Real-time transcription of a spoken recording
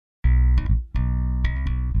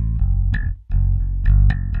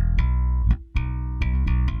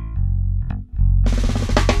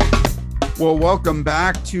Well, welcome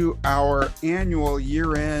back to our annual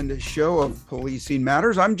year-end show of Policing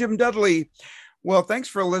Matters. I'm Jim Dudley. Well, thanks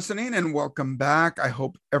for listening and welcome back. I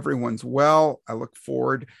hope everyone's well. I look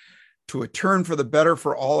forward to a turn for the better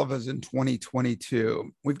for all of us in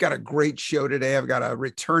 2022. We've got a great show today. I've got a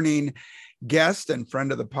returning guest and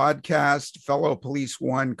friend of the podcast, fellow Police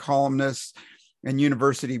One columnist and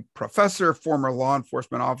university professor, former law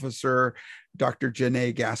enforcement officer, Dr.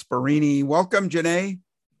 Janae Gasparini. Welcome, Janae.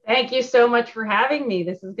 Thank you so much for having me.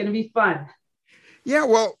 This is going to be fun. Yeah,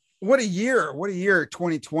 well, what a year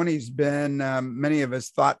 2020 has been. Many of us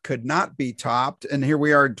thought could not be topped. And here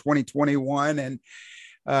we are in 2021. And,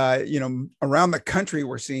 around the country,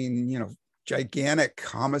 we're seeing, gigantic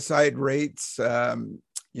homicide rates,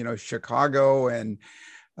 Chicago and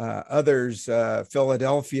others,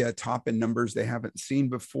 Philadelphia topping numbers they haven't seen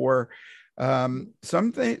before. Some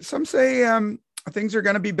say things are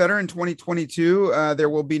going to be better in 2022. There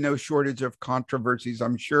will be no shortage of controversies,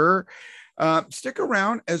 I'm sure. Stick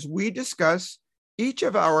around as we discuss each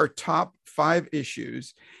of our top 5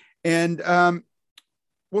 issues. And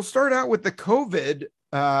we'll start out with the COVID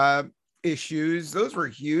issues. Those were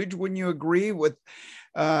huge. Wouldn't you agree with,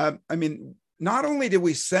 not only did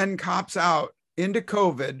we send cops out into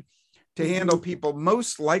COVID to handle people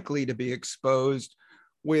most likely to be exposed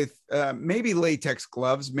with maybe latex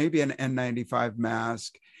gloves, maybe an N95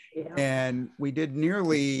 mask. Yeah. And we did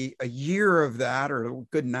nearly a year of that, or a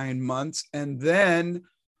good 9 months. And then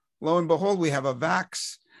lo and behold, we have a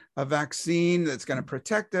vaccine that's going to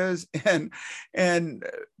protect us. And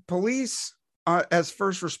police as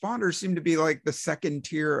first responders seem to be like the second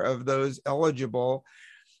tier of those eligible.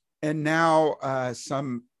 And now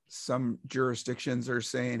some jurisdictions are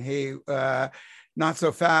saying, hey, not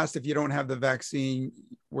so fast. If you don't have the vaccine,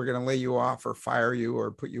 we're going to lay you off or fire you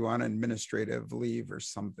or put you on administrative leave or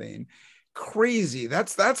something crazy.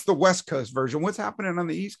 That's the West Coast version. What's happening on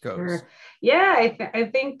the East Coast? Sure. Yeah, I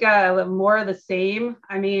think more of the same.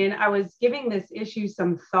 I mean, I was giving this issue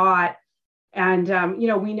some thought, and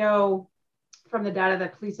we know from the data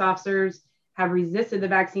that police officers have resisted the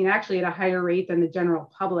vaccine actually at a higher rate than the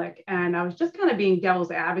general public. And I was just kind of being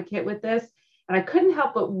devil's advocate with this, and I couldn't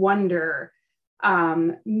help but wonder.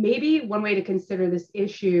 Maybe one way to consider this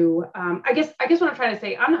issue, I guess what I'm trying to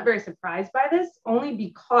say, I'm not very surprised by this, only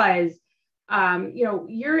because,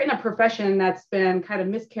 you're in a profession that's been kind of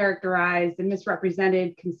mischaracterized and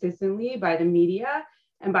misrepresented consistently by the media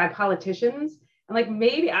and by politicians. And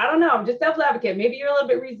maybe, I don't know, I'm just devil's advocate, maybe you're a little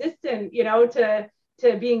bit resistant,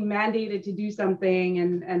 to being mandated to do something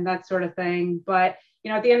and that sort of thing. But,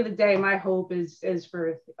 at the end of the day, my hope is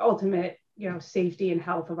for ultimate, safety and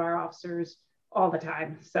health of our officers all the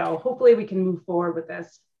time. So hopefully we can move forward with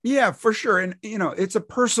this. Yeah, for sure. And, it's a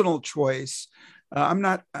personal choice. I'm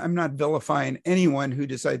not vilifying anyone who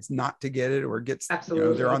decides not to get it or gets,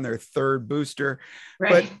 they're on their 3rd booster.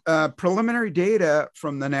 Right. But preliminary data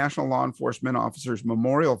from the National Law Enforcement Officers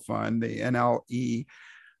Memorial Fund, the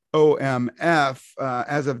NLEOMF,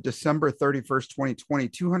 as of December 31st, 2020,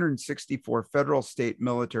 264 federal, state,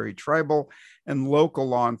 military, tribal, and local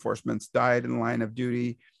law enforcement died in line of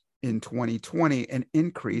duty in 2020, an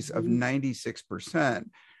increase of 96%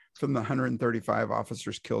 from the 135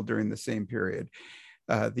 officers killed during the same period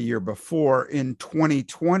the year before. In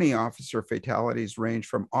 2020, officer fatalities ranged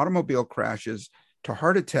from automobile crashes to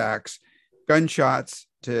heart attacks, gunshots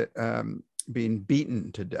to being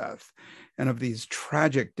beaten to death. And of these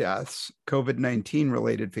tragic deaths, COVID-19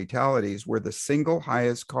 related fatalities were the single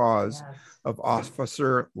highest cause of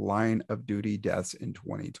officer line of duty deaths in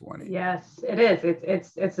 2020. Yes, it is.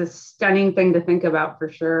 It's a stunning thing to think about for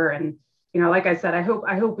sure. And, like I said, I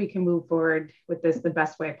hope we can move forward with this the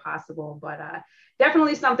best way possible, but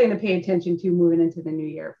definitely something to pay attention to moving into the new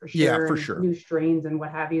year for sure. Yeah, for sure. New strains and what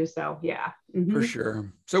have you. So yeah. Mm-hmm. For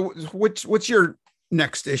sure. So what's your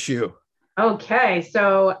next issue? Okay,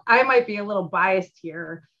 so I might be a little biased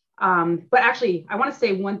here, but actually I want to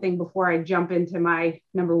say one thing before I jump into my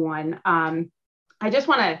number one. I just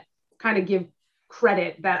want to kind of give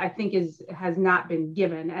credit that I think has not been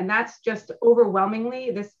given, and that's just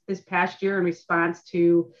overwhelmingly this past year in response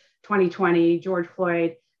to 2020, George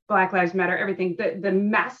Floyd, Black Lives Matter, everything, the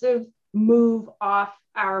massive move off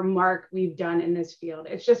our mark we've done in this field.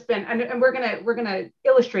 It's just been, and we're gonna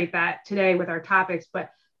illustrate that today with our topics, but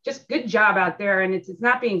just good job out there. And it's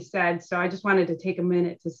not being said. So I just wanted to take a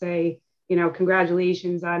minute to say,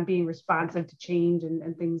 congratulations on being responsive to change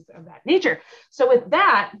and things of that nature. So with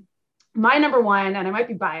that, my number one, and I might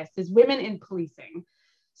be biased, is women in policing.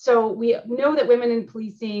 So we know that women in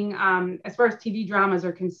policing, as far as TV dramas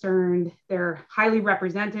are concerned, they're highly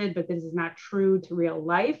represented, but this is not true to real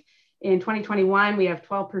life. In 2021, we have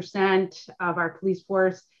 12% of our police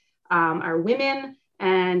force are women,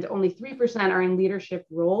 and only 3% are in leadership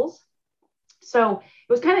roles. So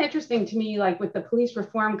it was kind of interesting to me, like with the police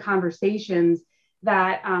reform conversations,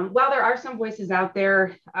 that while there are some voices out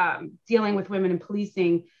there dealing with women in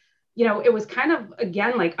policing, it was kind of,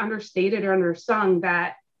 again, like understated or undersung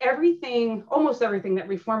that almost everything that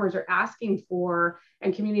reformers are asking for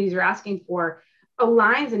and communities are asking for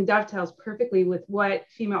aligns and dovetails perfectly with what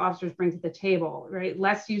female officers bring to the table, right?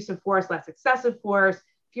 Less use of force, less excessive force,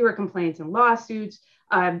 fewer complaints and lawsuits,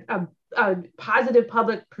 a positive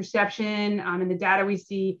public perception. In the data, we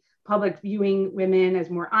see public viewing women as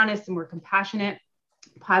more honest and more compassionate,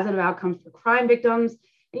 positive outcomes for crime victims.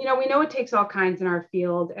 We know it takes all kinds in our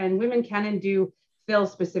field, and women can and do fill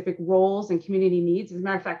specific roles and community needs. As a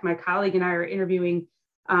matter of fact, my colleague and I are interviewing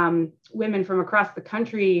women from across the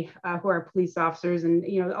country who are police officers, and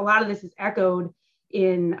a lot of this is echoed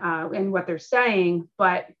in what they're saying.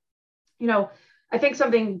 But I think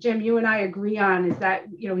something, Jim, you and I agree on is that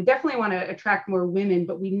we definitely want to attract more women,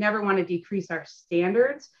 but we never want to decrease our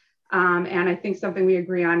standards. And I think something we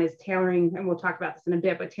agree on is tailoring, and we'll talk about this in a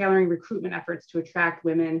bit, but tailoring recruitment efforts to attract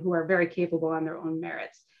women who are very capable on their own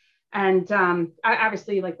merits. And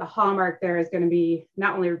obviously, like the hallmark there is going to be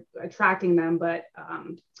not only attracting them, but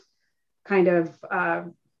kind of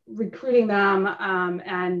recruiting them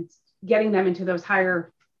and getting them into those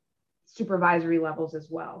higher supervisory levels as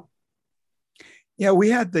well. Yeah, we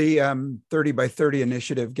had the 30 by 30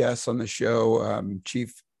 initiative guests on the show,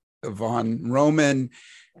 Chief Yvonne Roman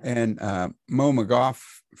and Mo McGough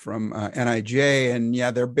from NIJ. And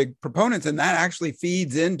yeah, they're big proponents. And that actually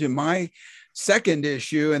feeds into my second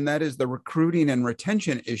issue, and that is the recruiting and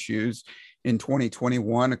retention issues in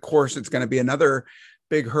 2021. Of course, it's going to be another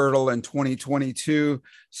big hurdle in 2022.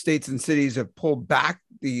 States and cities have pulled back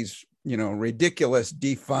these, ridiculous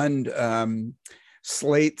defund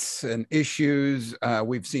slates and issues.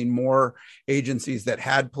 We've seen more agencies that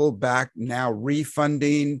had pulled back now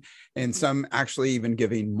refunding, and some actually even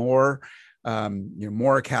giving more,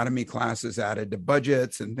 more academy classes added to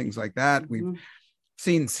budgets and things like that. We've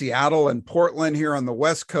seen Seattle and Portland here on the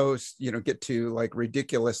West Coast, get to like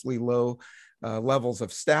ridiculously low levels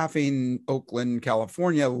of staffing. Oakland,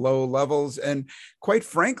 California, low levels. And quite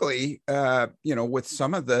frankly, with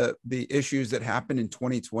some of the issues that happened in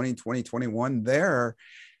 2020, 2021 there,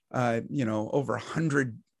 over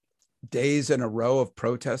 100 days in a row of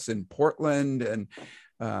protests in Portland and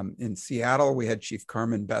in Seattle. We had Chief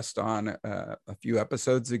Carmen Best on a few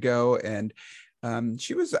episodes ago, and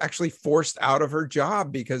she was actually forced out of her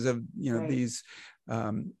job because of, right, these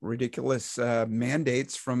ridiculous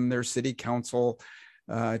mandates from their city council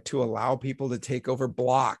to allow people to take over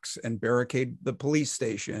blocks and barricade the police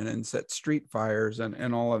station and set street fires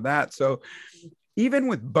and all of that. So even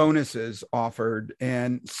with bonuses offered,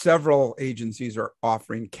 and several agencies are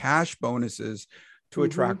offering cash bonuses to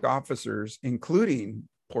attract officers, including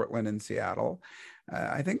Portland and Seattle,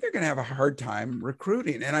 I think they're going to have a hard time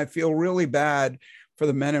recruiting. And I feel really bad for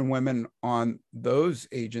the men and women on those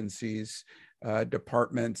agencies,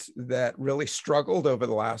 departments that really struggled over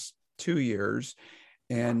the last 2 years.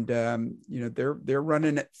 And, they're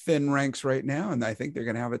running at thin ranks right now. And I think they're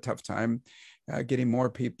going to have a tough time getting more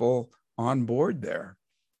people on board there.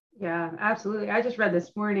 Yeah, absolutely. I just read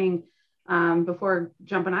this morning before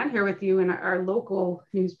jumping on here with you in our local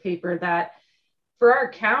newspaper that for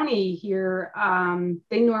our county here,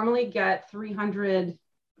 they normally get 300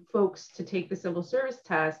 folks to take the civil service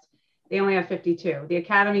test. They only have 52. The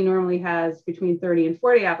academy normally has between 30 and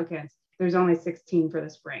 40 applicants. There's only 16 for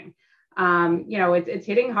the spring. It's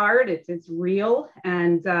hitting hard. It's real.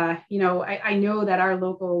 And, I know that our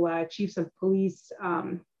local chiefs of police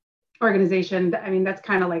organization, that's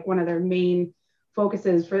kind of like one of their main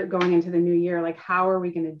focuses for going into the new year. Like, how are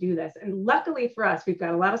we going to do this? And luckily for us, we've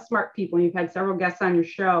got a lot of smart people. You've had several guests on your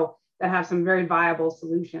show that have some very viable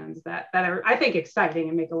solutions that are, I think, exciting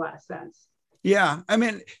and make a lot of sense. Yeah.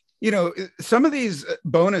 Some of these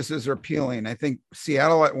bonuses are appealing. I think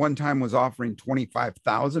Seattle at one time was offering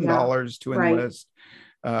 $25,000 to enlist.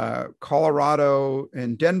 Right. Colorado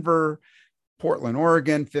and Denver, Portland,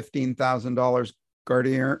 Oregon, $15,000.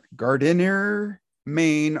 Gardiner,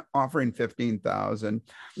 Maine, offering $15,000.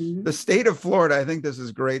 The state of Florida, I think this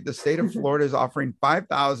is great. The state of Florida is offering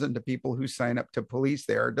 $5,000 to people who sign up to police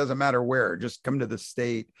there. It doesn't matter where, just come to the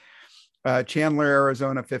state. Chandler,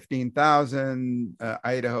 Arizona, $15,000,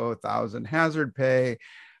 Idaho, $1,000 hazard pay.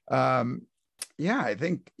 I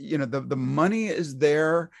think, the money is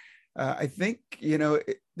there. I think,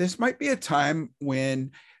 this might be a time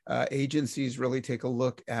when agencies really take a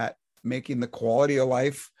look at making the quality of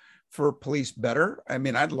life for police better? I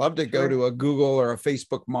mean, I'd love to go Sure. to a Google or a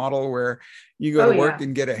Facebook model where you go Oh, to work yeah.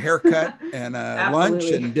 and get a haircut and a lunch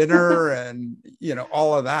Absolutely. and dinner and,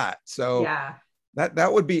 all of that. So Yeah.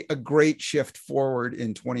 that would be a great shift forward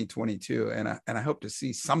in 2022. And I hope to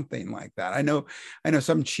see something like that. I know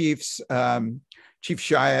some chiefs, Chief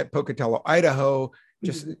Shy at Pocatello, Idaho,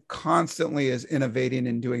 just constantly is innovating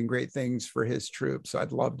and doing great things for his troops. So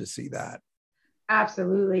I'd love to see that.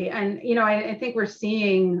 Absolutely. And, I think we're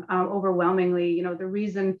seeing overwhelmingly, the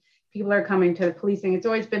reason people are coming to policing, it's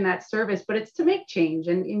always been that service, but it's to make change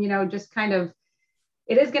and just kind of,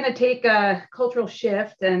 it is going to take a cultural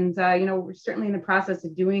shift. And, we're certainly in the process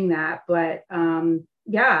of doing that. But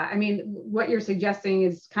yeah, I mean, what you're suggesting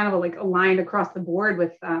is kind of like aligned across the board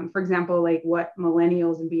with, for example, like what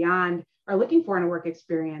millennials and beyond are looking for in a work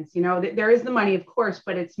experience. There is the money, of course,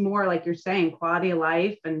 but it's more like you're saying, quality of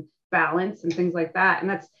life and balance and things like that. And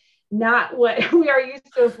that's not what we are used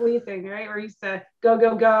to policing, right? We're used to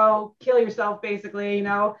go, kill yourself, basically,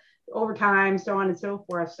 overtime, so on and so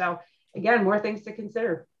forth. So again, more things to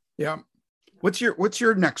consider. Yeah. What's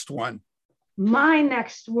your next one? My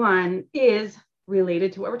next one is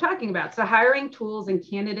related to what we're talking about. So hiring tools and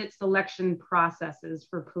candidate selection processes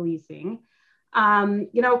for policing.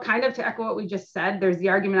 Kind of to echo what we just said, there's the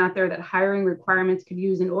argument out there that hiring requirements could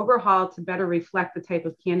use an overhaul to better reflect the type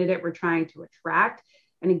of candidate we're trying to attract.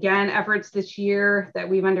 And again, efforts this year that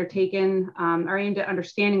we've undertaken are aimed at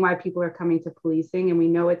understanding why people are coming to policing. And we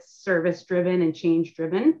know it's service driven and change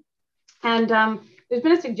driven. And there's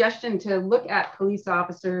been a suggestion to look at police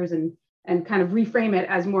officers and kind of reframe it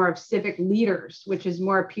as more of civic leaders, which is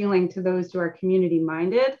more appealing to those who are community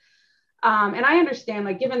minded. And I understand,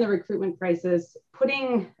 like, given the recruitment crisis,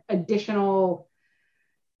 putting additional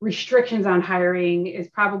restrictions on hiring is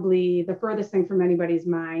probably the furthest thing from anybody's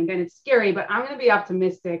mind. And it's scary, but I'm going to be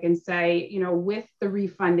optimistic and say, with the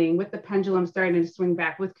refunding, with the pendulum starting to swing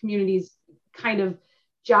back, with communities kind of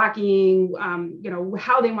jockeying,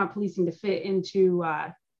 how they want policing to fit into,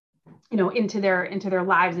 into their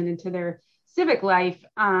lives and into their civic life.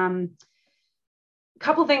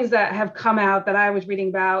 Couple things that have come out that I was reading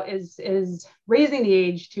about is raising the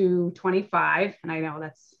age to 25. And I know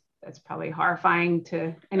that's probably horrifying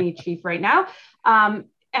to any chief right now.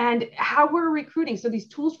 And how we're recruiting. So these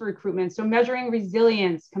tools for recruitment. So measuring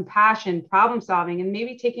resilience, compassion, problem solving, and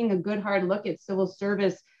maybe taking a good hard look at civil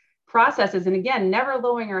service processes. And again, never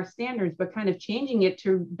lowering our standards, but kind of changing it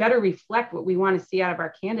to better reflect what we want to see out of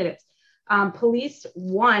our candidates. Police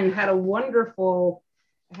One had a wonderful,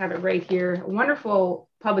 I have it right here, a wonderful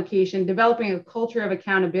publication, Developing a Culture of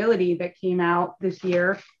Accountability, that came out this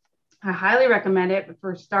year. I highly recommend it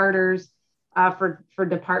for starters, for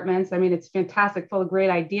departments. I mean, it's fantastic, full of great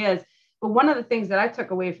ideas. But one of the things that I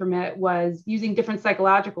took away from it was using different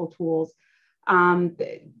psychological tools.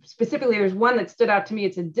 Specifically, there's one that stood out to me.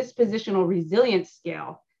 It's a dispositional resilience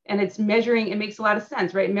scale, and it's measuring, it makes a lot of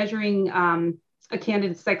sense, right? Measuring a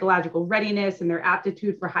candidate's psychological readiness and their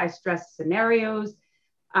aptitude for high stress scenarios.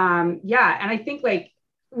 And I think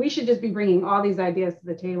we should just be bringing all these ideas to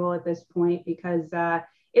the table at this point, because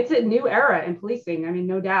it's a new era in policing. I mean,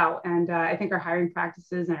 no doubt. And I think our hiring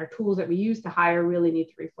practices and our tools that we use to hire really need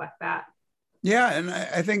to reflect that. Yeah. And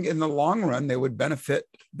I think in the long run, they would benefit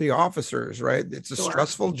the officers, right? It's a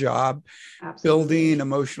stressful job. Absolutely. Building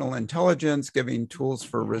emotional intelligence, giving tools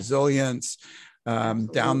for resilience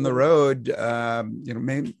down the road,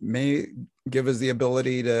 may give us the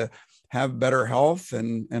ability to have better health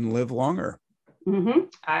and live longer. Mm-hmm.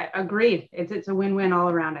 I agree. It's a win-win all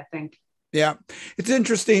around, I think. Yeah, it's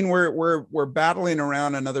interesting. We're battling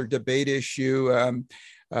around another debate issue.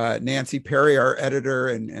 Nancy Perry, our editor,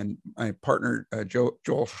 and my partner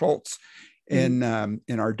Joel Schultz, in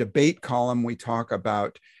our debate column, we talk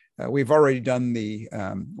about. We've already done the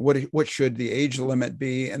what should the age limit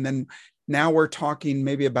be, and then now we're talking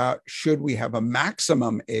maybe about should we have a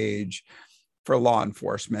maximum age for law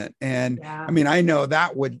enforcement. And yeah. I mean, I know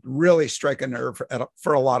that would really strike a nerve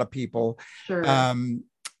for a lot of people. Sure.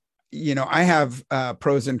 I have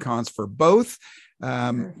pros and cons for both.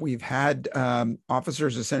 Sure. We've had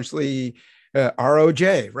officers essentially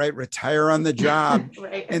ROJ, right? Retire on the job.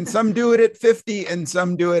 Right. And some do it at 50 and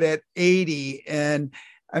some do it at 80. And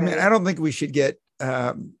I mean, I don't think we should get,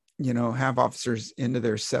 have officers into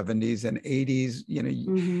their 70s and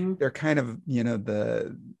 80s. They're kind of,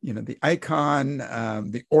 the icon,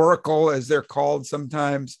 the oracle, as they're called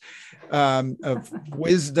sometimes, of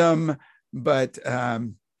wisdom. But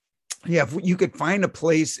if you could find a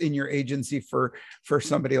place in your agency for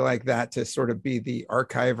somebody like that to sort of be the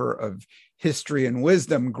archiver of history and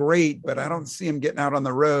wisdom, great. But I don't see them getting out on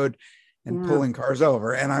the road and pulling cars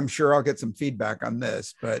over. And I'm sure I'll get some feedback on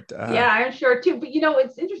this, but yeah, I'm sure too. But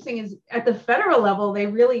what's interesting is at the federal level, they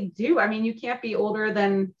really do. I mean, you can't be older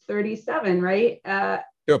than 37, right?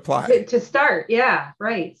 To apply. To start. Yeah,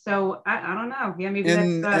 right. So I don't know. Yeah, maybe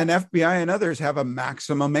and that's FBI and others have a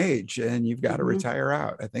maximum age, and you've got to retire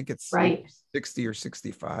out. I think it's right. 60 or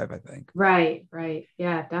 65, I think. Right.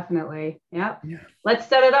 Yeah, definitely. Yep. Yeah. Let's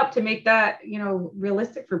set it up to make that,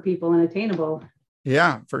 realistic for people and attainable.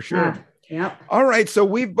 Yeah, for sure. Yep. All right. So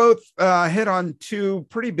we've both hit on two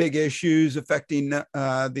pretty big issues affecting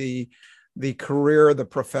the career, the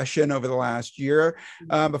profession over the last year.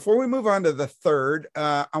 Before we move on to the third,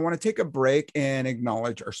 I want to take a break and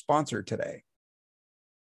acknowledge our sponsor today.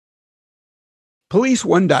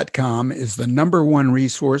 PoliceOne.com is the #1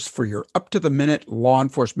 resource for your up-to-the-minute law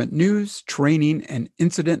enforcement news, training, and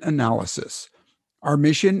incident analysis. Our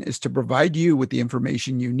mission is to provide you with the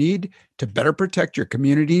information you need to better protect your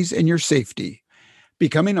communities and your safety.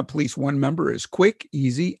 Becoming a Police One member is quick,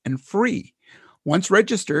 easy, and free. Once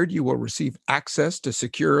registered, you will receive access to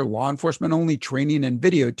secure law enforcement-only training and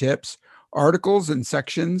video tips, articles and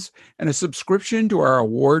sections, and a subscription to our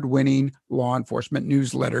award-winning law enforcement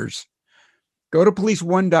newsletters. Go to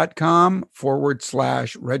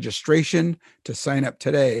policeone.com/registration to sign up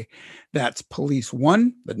today. That's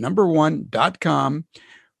policeone, the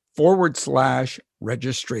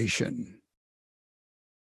 #1.com/registration.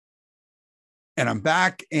 And I'm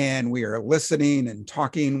back, and we are listening and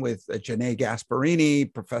talking with Janae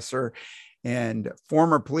Gasparini, professor and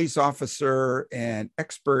former police officer and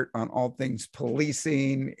expert on all things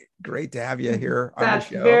policing. Great to have you here on the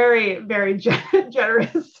show. That's very, very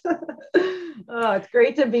generous. Oh, it's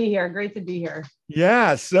great to be here. Great to be here.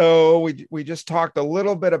 Yeah. So we just talked a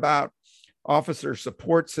little bit about officer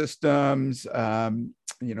support systems,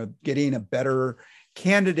 getting a better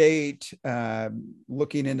candidate,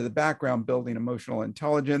 looking into the background, building emotional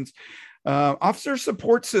intelligence, officer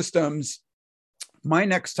support systems. My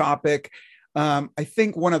next topic, I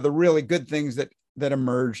think one of the really good things that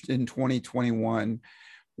emerged in 2021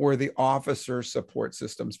 were the officer support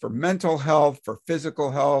systems for mental health, for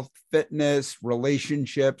physical health, fitness,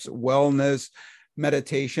 relationships, wellness,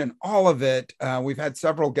 meditation, all of it. We've had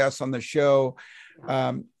several guests on the show.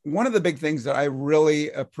 One of the big things that I really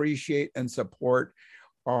appreciate and support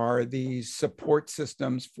are these support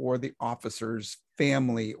systems for the officer's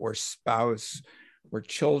family or spouse or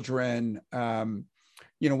children.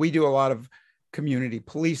 We do a lot of community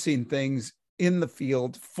policing things in the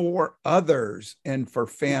field for others and for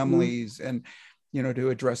families, and, to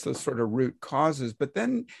address those sort of root causes. But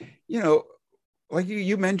then, like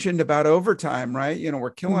you mentioned about overtime, right?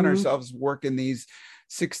 We're killing ourselves working these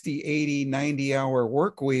 60, 80, 90-hour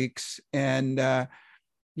work weeks. And,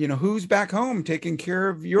 who's back home taking care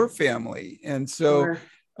of your family? And so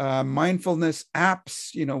mindfulness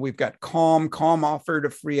apps, we've got Calm offered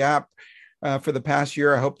a free app for the past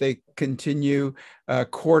year. I hope they continue.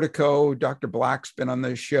 Cortico, Dr. Black's been on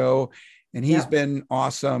the show, and he's been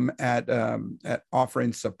awesome at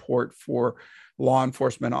offering support for law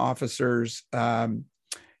enforcement officers.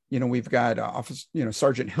 We've got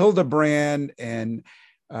Sergeant Hildebrand and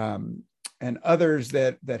others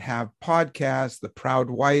that have podcasts. The Proud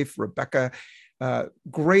Wife, Rebecca,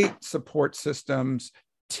 great support systems,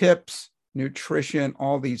 tips, nutrition,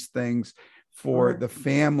 all these things for the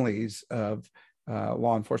families of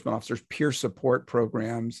law enforcement officers, peer support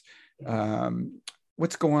programs.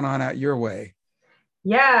 What's going on out your way?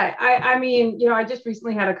 Yeah, I mean, I just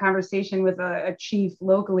recently had a conversation with a chief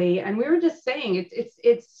locally, and we were just saying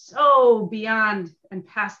it's so beyond and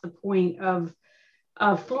past the point of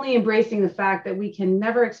fully embracing the fact that we can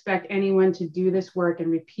never expect anyone to do this work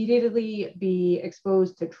and repeatedly be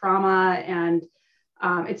exposed to trauma and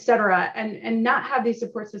et cetera, and not have these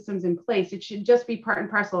support systems in place. It should just be part and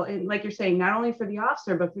parcel. And like you're saying, not only for the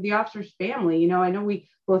officer, but for the officer's family. I know we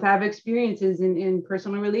both have experiences in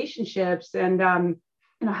personal relationships and,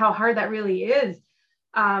 how hard that really is.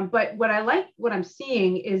 But what I'm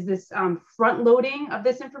seeing is this front loading of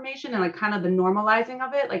this information and like kind of the normalizing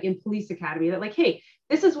of it, like in Police Academy, that like, hey,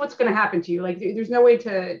 this is what's going to happen to you. Like, there's no way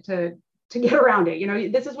to get around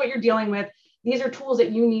it. This is what you're dealing with. These are tools that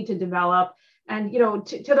you need to develop. And,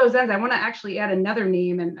 to those ends, I want to actually add another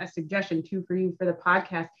name and a suggestion too for you for the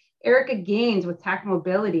podcast. Erica Gaines with TAC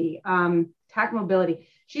Mobility. TAC Mobility.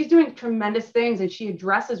 She's doing tremendous things, and she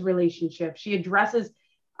addresses relationships. She addresses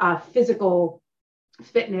physical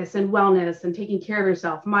fitness and wellness and taking care of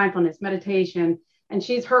yourself, mindfulness, meditation. And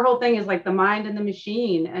her whole thing is like the mind and the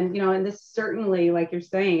machine. And, and this certainly, like you're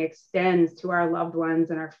saying, extends to our loved ones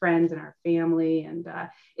and our friends and our family. And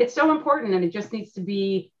it's so important. And it just needs to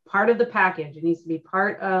be part of the package. It needs to be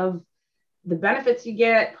part of the benefits you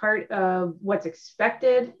get, part of what's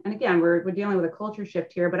expected. And again, we're dealing with a culture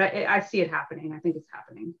shift here, but I see it happening. I think it's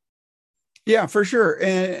happening. Yeah, for sure.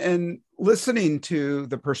 And listening to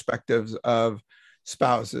the perspectives of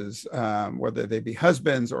spouses, whether they be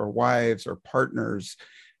husbands or wives or partners,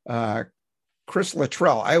 Chris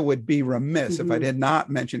Luttrell, I would be remiss if I did not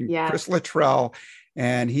mention Chris Luttrell.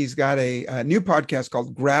 And he's got a new podcast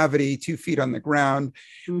called Gravity, 2 Feet on the Ground,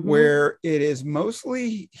 where it is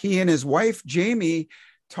mostly he and his wife, Jamie,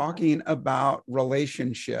 talking about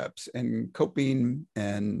relationships and coping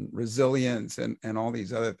and resilience and all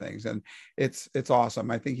these other things. And it's awesome.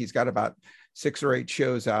 I think he's got about 6 or 8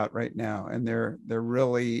 shows out right now, and they're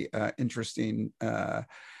really interesting to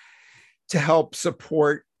help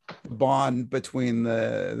support the bond between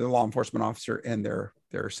the law enforcement officer and their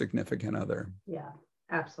significant other. Yeah,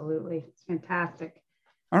 absolutely. It's fantastic.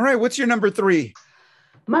 All right. What's your number 3?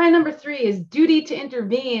 My number 3 is duty to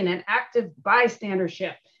intervene and active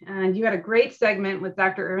bystandership. And you had a great segment with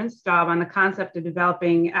Dr. Erwin Staub on the concept of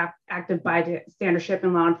developing active bystandership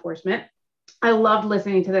in law enforcement. I loved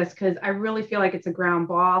listening to this because I really feel like it's a ground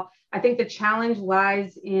ball. I think the challenge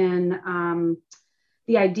lies in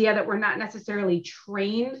the idea that we're not necessarily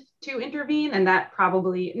trained to intervene, and that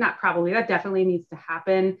that definitely needs to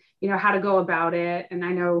happen, how to go about it. And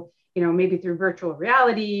I know, maybe through virtual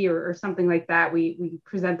reality or something like that, we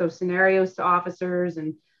present those scenarios to officers.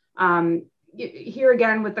 And here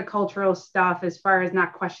again, with the cultural stuff, as far as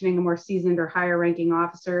not questioning a more seasoned or higher ranking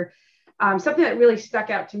officer, something that really stuck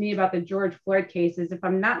out to me about the George Floyd case is, if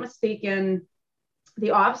I'm not mistaken,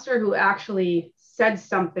 the officer who actually said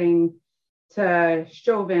something to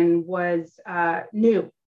Chauvin was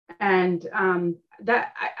new. And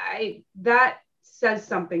that says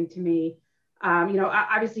something to me.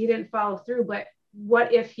 Obviously he didn't follow through, but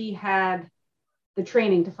what if he had the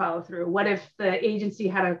training to follow through? What if the agency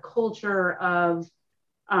had a culture of,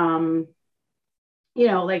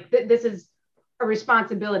 this is a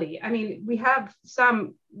responsibility? I mean, we have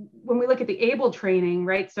some, when we look at the ABLE training,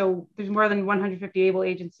 right? So there's more than 150 ABLE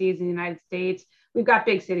agencies in the United States. We've got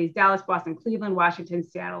big cities: Dallas, Boston, Cleveland, Washington,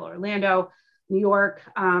 Seattle, Orlando, New York.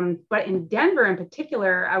 But in Denver in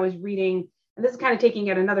particular, I was reading, and this is kind of taking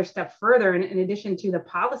it another step further, in addition to the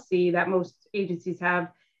policy that most agencies have,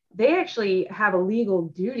 they actually have a legal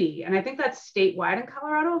duty. And I think that's statewide in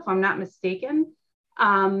Colorado, if I'm not mistaken.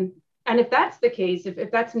 And if that's the case,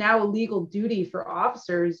 if that's now a legal duty for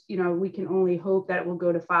officers, we can only hope that it will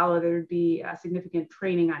go to follow. There would be significant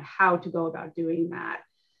training on how to go about doing that.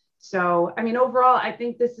 So, I mean, overall, I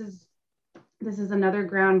think this is another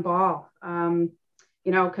ground ball,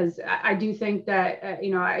 because I do think that,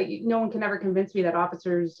 no one can ever convince me that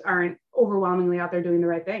officers aren't overwhelmingly out there doing the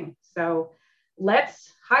right thing. So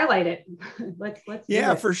let's highlight it. let's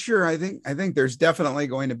Yeah, for sure. I think there's definitely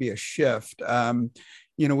going to be a shift.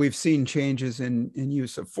 We've seen changes in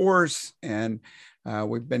use of force, and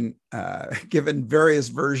we've been given various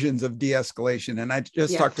versions of de-escalation. And I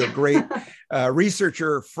just talked to a great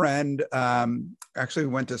researcher friend. Actually,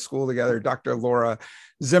 we went to school together, Dr. Laura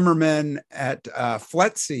Zimmerman at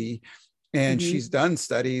FLETC. And she's done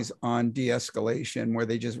studies on de-escalation where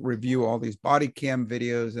they just review all these body cam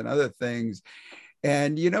videos and other things.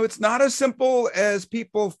 And, it's not as simple as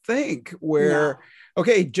people think, where,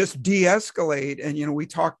 okay, just de-escalate. And, we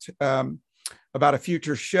talked about a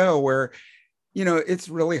future show where, it's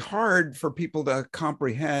really hard for people to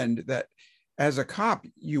comprehend that as a cop,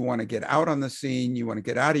 you want to get out on the scene, you want to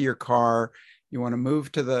get out of your car, you want to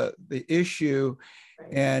move to the issue.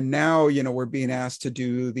 And now, we're being asked to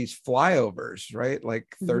do these flyovers, right?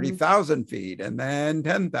 Like 30,000 feet, and then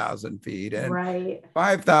 10,000 feet, and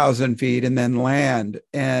 5,000 feet, and then land.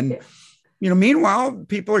 And, meanwhile,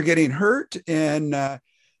 people are getting hurt, and,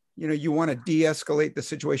 you want to de-escalate the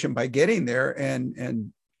situation by getting there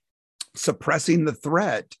and suppressing the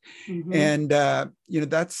threat. And,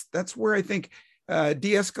 that's where I think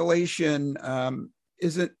de-escalation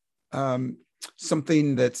isn't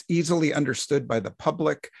something that's easily understood by the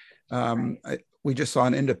public. We just saw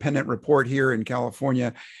an independent report here in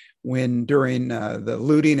California when during the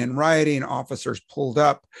looting and rioting, officers pulled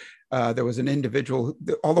up. There was an individual,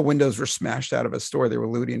 all the windows were smashed out of a store. They were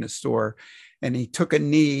looting a store, and he took a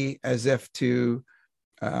knee as if to,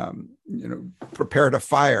 prepare to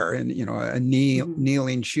fire, and, a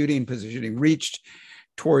kneeling shooting position. He reached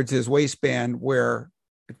towards his waistband, where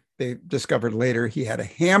they discovered later he had a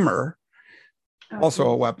hammer, also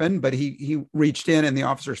a weapon, but he reached in, and the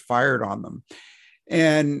officers fired on them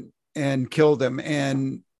and killed him.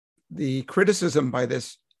 And the criticism by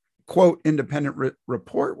this quote independent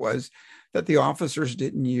report was that the officers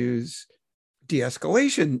didn't use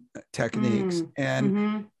de-escalation techniques. Mm. And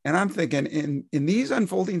Mm-hmm. and I'm thinking in these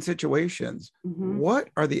unfolding situations, Mm-hmm. what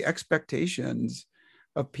are the expectations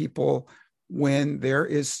of people when there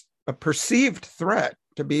is a perceived threat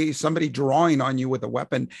to be somebody drawing on you with a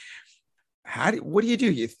weapon? What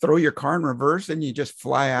do? You throw your car in reverse and you just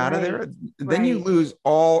fly out of there? Then you lose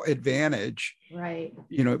all advantage, Right.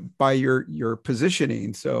 by your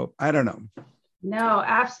positioning. So I don't know. No,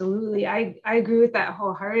 absolutely. I agree with that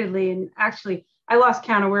wholeheartedly. And actually, I lost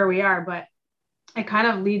count of where we are, but it kind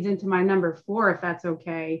of leads into my number 4, if that's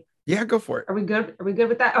okay. Yeah, go for it. Are we good? Are we good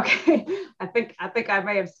with that? Okay. I think I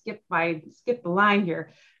may have skipped the line here.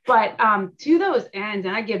 But to those ends,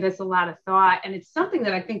 and I give this a lot of thought, and it's something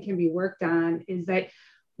that I think can be worked on, is that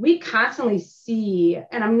we constantly see,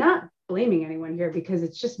 and I'm not blaming anyone here because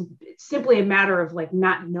it's simply a matter of like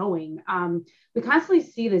not knowing. We constantly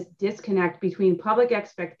see this disconnect between public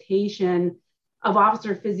expectation of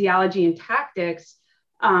officer physiology and tactics,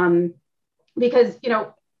 because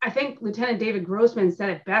I think Lieutenant David Grossman said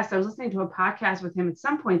it best. I was listening to a podcast with him at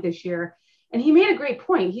some point this year, and he made a great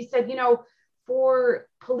point. He said, for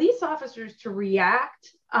police officers to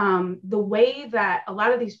react the way that a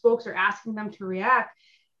lot of these folks are asking them to react,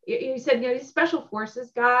 he said, these special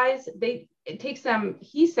forces guys, it takes them,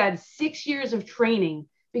 he said, 6 years of training,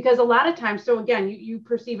 because a lot of times, so again, you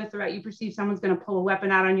perceive a threat, you perceive someone's going to pull a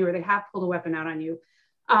weapon out on you, or they have pulled a weapon out on you.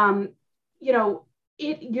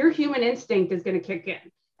 Your human instinct is going to kick in.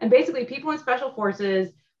 And basically people in special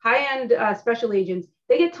forces, high-end special agents,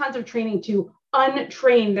 they get tons of training to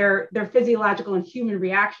untrain their physiological and human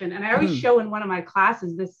reaction. And I always show in one of my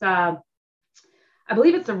classes this, I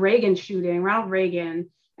believe it's the Reagan shooting, Ronald Reagan.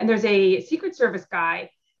 And there's a Secret Service guy,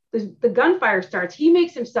 the gunfire starts, he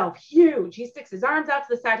makes himself huge. He sticks his arms out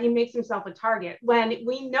to the side, he makes himself a target. When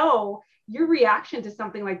we know your reaction to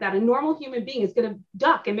something like that, a normal human being is going to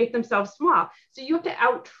duck and make themselves small. So you have to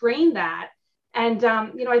out-train that. And,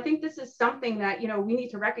 I think this is something that, we need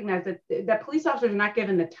to recognize that police officers are not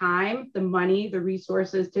given the time, the money, the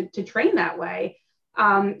resources to train that way.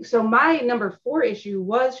 So my number 4 issue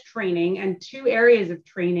was training, and 2 areas of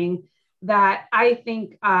training that I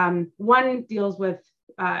think one deals with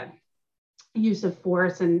use of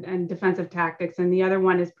force and defensive tactics, and the other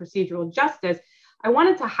one is procedural justice. I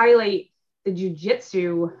wanted to highlight the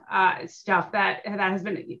jujitsu stuff that has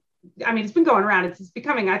been, it's been going around. It's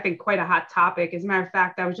becoming, I think, quite a hot topic. As a matter of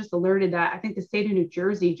fact, I was just alerted that I think the state of New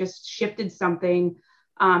Jersey just shifted something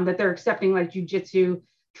that they're accepting like jujitsu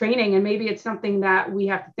training. And maybe it's something that we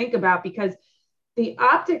have to think about, because the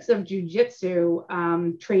optics of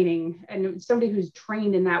jujitsu training and somebody who's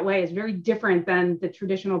trained in that way is very different than the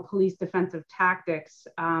traditional police defensive tactics.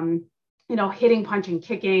 Hitting, punching,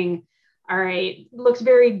 kicking, all right, looks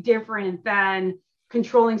very different than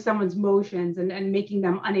controlling someone's motions and making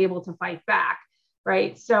them unable to fight back,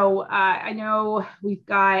 right? So I know we've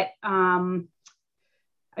got,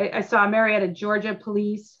 I saw Marietta, Georgia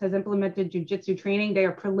police has implemented jujitsu training. They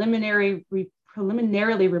are preliminarily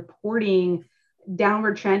reporting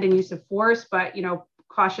downward trend in use of force, but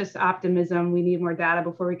cautious optimism. We need more data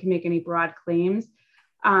before we can make any broad claims.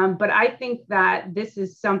 But I think that this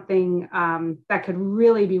is something that could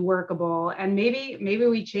really be workable, and maybe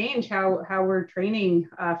we change how we're training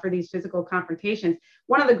for these physical confrontations.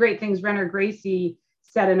 One of the great things Renner Gracie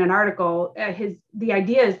said in an article, the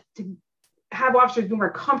idea is to have officers be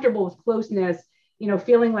more comfortable with closeness,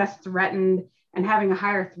 feeling less threatened and having a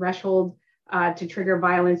higher threshold to trigger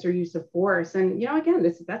violence or use of force. And again,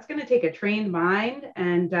 that's going to take a trained mind,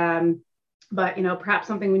 and but perhaps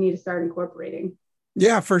something we need to start incorporating.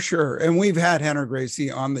 Yeah, for sure. And we've had Renner Gracie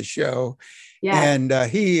on the show, and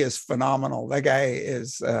he is phenomenal. That guy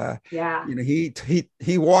is,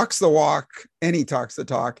 he walks the walk and he talks the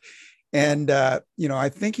talk. And, I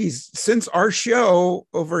think since our show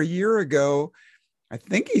over a year ago, I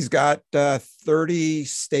think he's got 30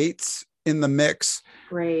 states in the mix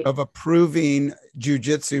of approving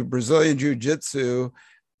jujitsu, Brazilian jujitsu,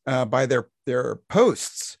 by their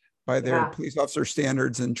posts, by their police officer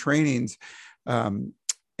standards and trainings. I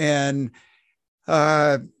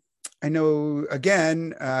know,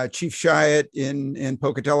 again, Chief Chiat in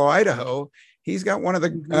Pocatello, Idaho, he's got one of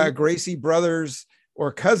the Gracie brothers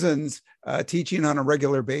or cousins teaching on a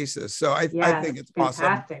regular basis. So I think it's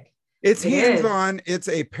awesome. It's hands-on. It's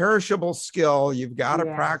a perishable skill. You've got to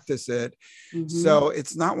practice it. So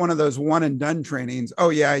it's not one of those one and done trainings. Oh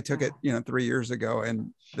yeah, I took it, 3 years ago,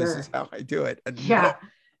 and this is how I do it.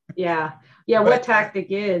 What tactic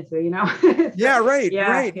is,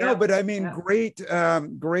 right. No, but I mean,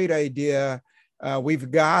 great idea.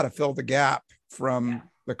 We've got to fill the gap from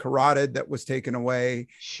the carotid that was taken away.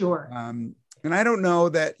 Sure. And I don't know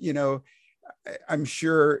that, I'm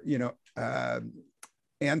sure,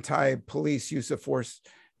 anti-police use of force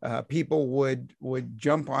people would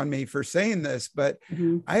jump on me for saying this, but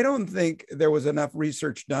I don't think there was enough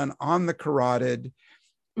research done on the carotid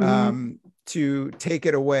to take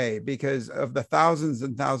it away, because of the thousands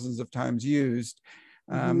and thousands of times used.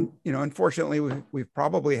 Unfortunately, we've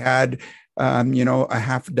probably had, a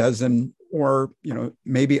half dozen or,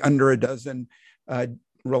 maybe under a dozen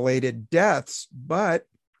related deaths, but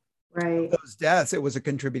those deaths, it was a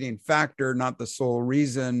contributing factor, not the sole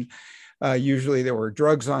reason. Usually there were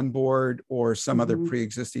drugs on board or some other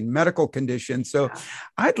pre-existing medical condition. So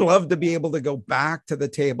I'd love to be able to go back to the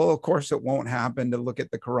table. Of course, it won't happen, to look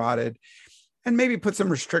at the carotid and maybe put some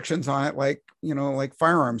restrictions on it, like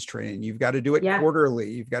firearms training. You've got to do it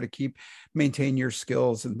quarterly. You've got to maintain your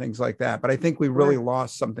skills and things like that. But I think we really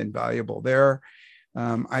lost something valuable there.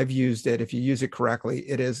 I've used it. If you use it correctly,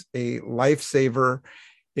 it is a lifesaver.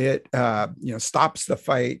 It, stops the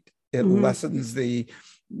fight. It lessens the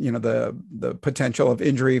potential of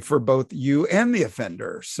injury for both you and the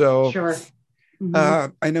offender. So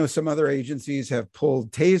I know some other agencies have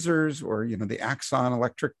pulled tasers or, the Axon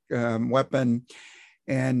electric weapon.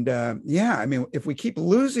 And if we keep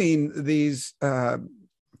losing these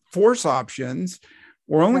force options,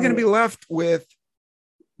 we're only going to be left with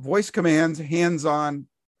voice commands, hands-on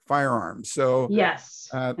firearms. So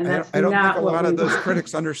I don't think a lot of those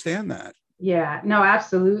critics understand that. Yeah, no,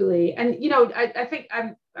 absolutely. And, I think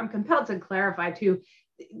I'm compelled to clarify too,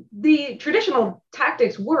 the traditional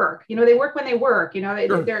tactics work, they work when they work,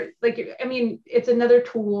 they're like, it's another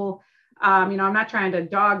tool. I'm not trying to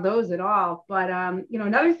dog those at all, but,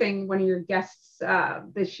 another thing, one of your guests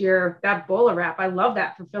this year, that BolaWrap, I love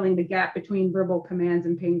that for filling the gap between verbal commands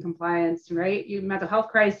and pain compliance, right? Mental health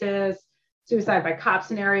crisis, suicide by cop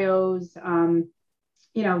scenarios,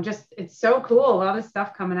 just, it's so cool. All this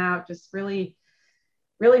stuff coming out, just really,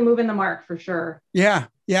 really moving the mark for sure. Yeah.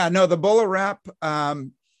 No, the BolaWrap,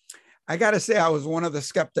 I got to say, I was one of the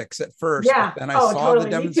skeptics at first. Yeah. Then I saw the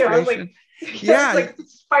demonstration. Like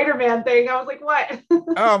Spider-Man thing. I was like, what?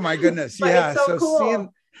 Oh my goodness. Yeah. So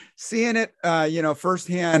cool. Seeing it,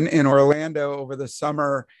 firsthand in Orlando over the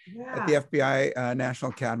summer at the FBI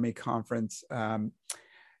National Academy Conference,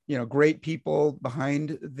 great people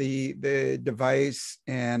behind the device,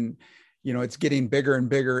 and it's getting bigger and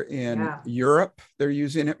bigger in Europe. They're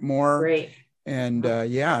using it more. Great. And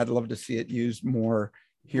I'd love to see it used more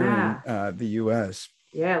here in the US.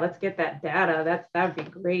 Yeah, let's get that data. That'd be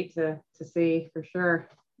great to see for sure.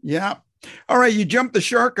 Yeah. All right, you jumped the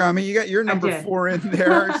shark on me. You got your number 4 in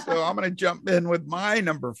there, so I'm going to jump in with my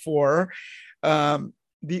number 4.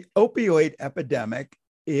 The opioid epidemic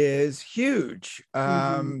is huge.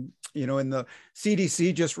 In the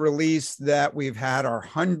CDC just released that we've had our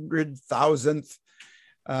 100,000th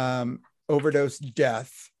overdose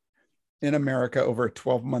death in America over a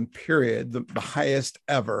 12-month period, the highest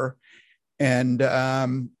ever. And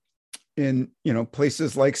in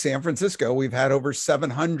places like San Francisco, we've had over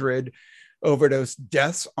 700 overdose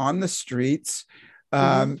deaths on the streets.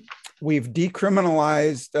 We've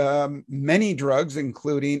decriminalized many drugs,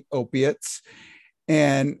 including opiates.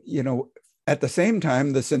 And, at the same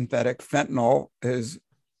time, the synthetic fentanyl is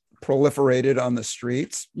proliferated on the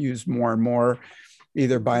streets, used more and more,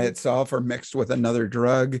 either by itself or mixed with another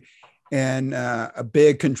drug, and a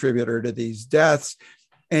big contributor to these deaths.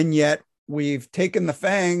 And yet we've taken the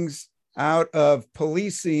fangs out of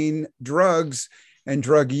policing drugs and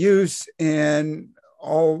drug use, and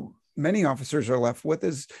all many officers are left with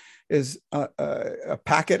is a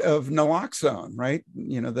packet of naloxone, right?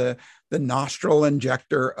 The nostril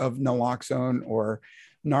injector of naloxone or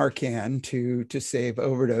Narcan to save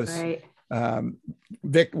overdose. Right.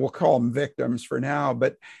 We'll call them victims for now,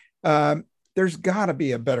 but there's got to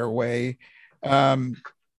be a better way.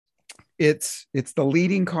 It's the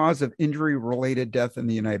leading cause of injury-related death in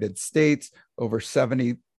the United States. Over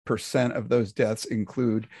 70% of those deaths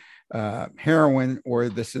include heroin or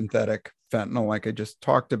the synthetic fentanyl, like I just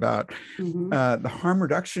talked about. The harm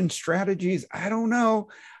reduction strategies, I don't know.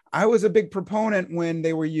 I was a big proponent when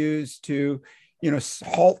they were used to,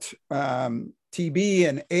 halt TB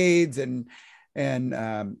and AIDS and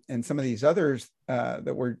some of these others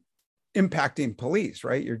that were impacting police,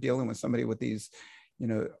 right? You're dealing with somebody with these,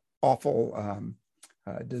 awful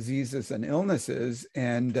diseases and illnesses.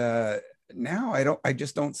 And now I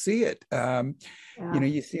just don't see it.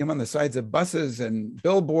 You see them on the sides of buses and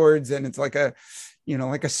billboards, and it's like a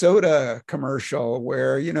soda commercial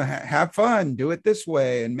where, have fun, do it this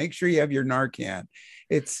way, and make sure you have your Narcan.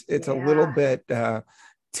 It's a little bit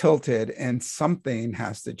tilted, and something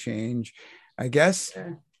has to change. I guess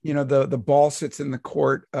the ball sits in the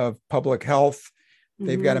court of public health.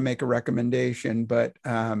 They've got to make a recommendation, but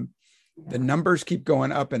the numbers keep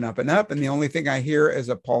going up and up and up. And the only thing I hear as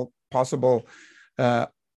a possible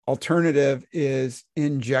alternative is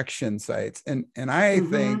injection sites. And I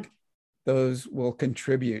think those will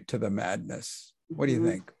contribute to the madness. What do you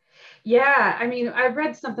think? Yeah, I mean, I've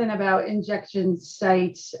read something about injection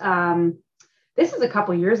sites. This is a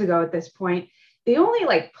couple years ago at this point. The only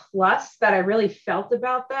like plus that I really felt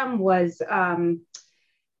about them was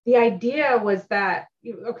the idea was that,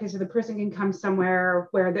 okay, so the person can come somewhere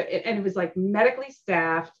where and it was like medically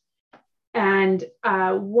staffed. And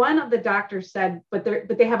one of the doctors said, but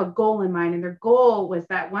they have a goal in mind. And their goal was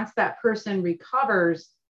that once that person recovers,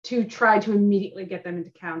 to try to immediately get them into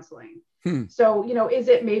counseling. So, is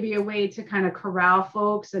it maybe a way to kind of corral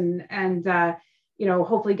folks and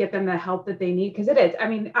hopefully get them the help that they need? Because it is. I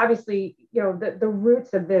mean, obviously, the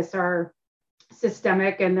roots of this are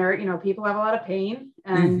systemic, and they're, people have a lot of pain,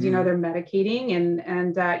 and they're medicating,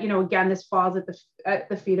 and again, this falls at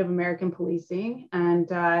the feet of American policing, and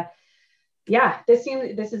this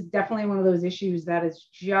is definitely one of those issues that is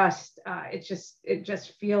just it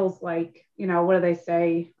just feels like, what do they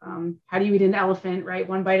say? How do you eat an elephant, right?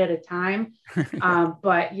 One bite at a time.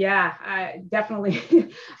 But yeah, definitely,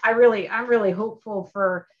 I'm really hopeful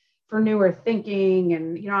for newer thinking,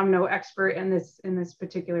 and I'm no expert in this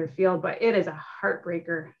particular field, but it is a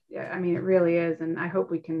heartbreaker. Yeah, I mean, it really is, and I hope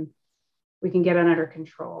we can get it under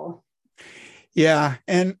control. Yeah,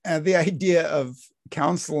 and the idea of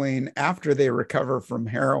counseling after they recover from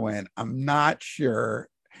heroin, I'm not sure.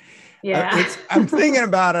 Yeah, I'm thinking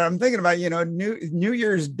about it. I'm thinking about, New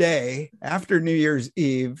Year's Day, after New Year's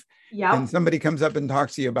Eve, and somebody comes up and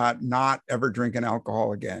talks to you about not ever drinking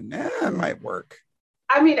alcohol again. It might work.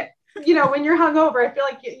 I mean, when you're hungover, I feel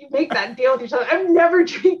like you make that deal with yourself. I'm never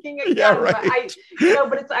drinking again. Yeah, right.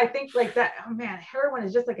 But I think like that. Oh man, heroin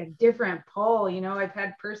is just like a different pull. I've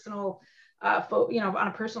had personal. On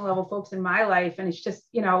a personal level, folks in my life, and it's just,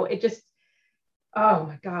 oh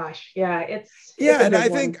my gosh, yeah, and I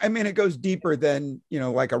think, I mean, it goes deeper than,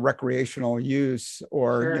 like a recreational use,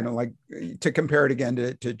 or Sure. Like, to compare it again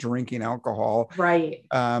to drinking alcohol, right?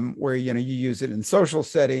 Where you use it in social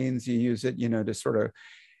settings, you use it, to sort of,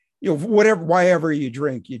 whatever you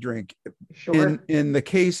drink. Sure. In the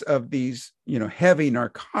case of these, heavy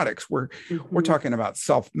narcotics, we're talking about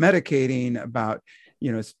self-medicating, about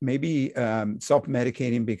maybe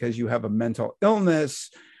self-medicating because you have a mental illness,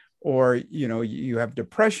 or you have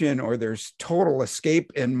depression, or there's total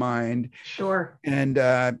escape in mind. Sure. And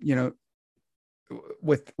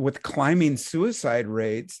with climbing suicide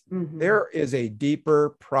rates, there is a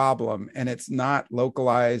deeper problem, and it's not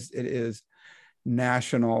localized, it is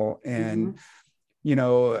national. And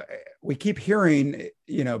we keep hearing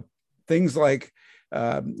things like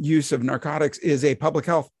use of narcotics is a public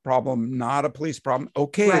health problem, not a police problem.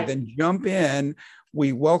 Okay, right. Then jump in.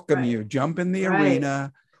 We welcome you. Jump in the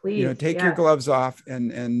arena. Please, take your gloves off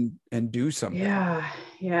and do something.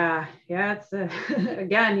 Yeah. It's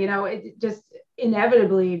again, it just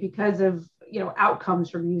inevitably, because of outcomes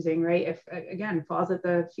from using, right? If again falls at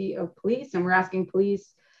the feet of police, and we're asking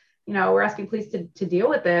police to deal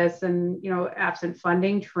with this, and absent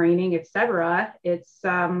funding, training, etc. It's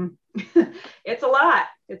it's a lot.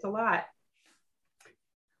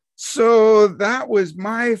 So that was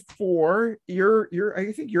my 4.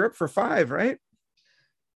 I think you're up for 5, right?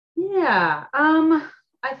 Yeah.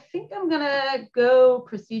 I think I'm gonna go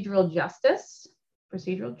procedural justice.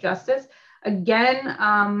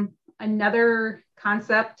 Again, another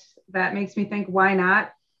concept that makes me think, why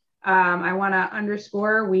not? I want to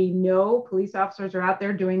underscore, we know police officers are out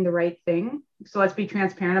there doing the right thing. So let's be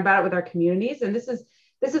transparent about it with our communities. And this is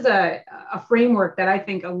a framework that I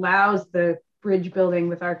think allows the bridge building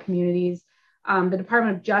with our communities. The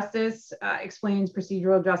Department of Justice explains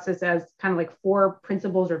procedural justice as kind of like 4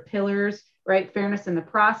 principles or pillars, right? Fairness in the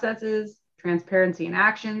processes, transparency in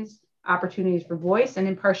actions, opportunities for voice, and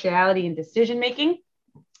impartiality in decision-making.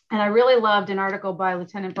 And I really loved an article by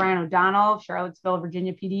Lieutenant Brian O'Donnell of Charlottesville,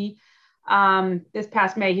 Virginia PD. This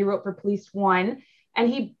past May, he wrote for Police One, and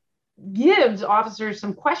he gives officers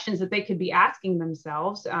some questions that they could be asking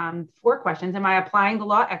themselves. 4 questions. Am I applying the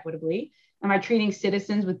law equitably? Am I treating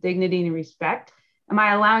citizens with dignity and respect? Am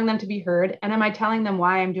I allowing them to be heard? And am I telling them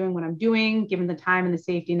why I'm doing what I'm doing, given the time and the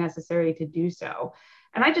safety necessary to do so?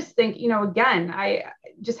 And I just think, again, I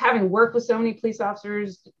just having worked with so many police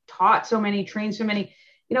officers, taught so many, trained so many,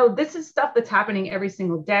 this is stuff that's happening every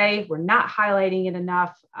single day. We're not highlighting it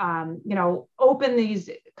enough. Open these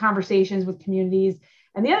conversations with communities.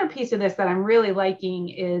 And the other piece of this that I'm really liking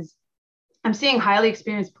is I'm seeing highly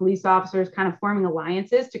experienced police officers kind of forming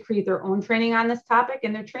alliances to create their own training on this topic,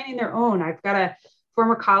 and they're training their own. I've got a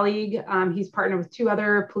former colleague. He's partnered with two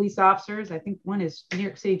other police officers. I think one is New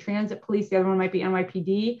York City Transit Police. The other one might be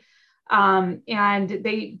NYPD. And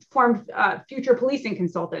they formed future policing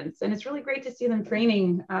consultants. And it's really great to see them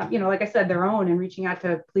training, like I said, their own and reaching out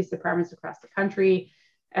to police departments across the country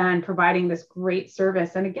and providing this great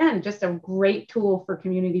service. And again, just a great tool for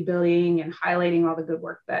community building and highlighting all the good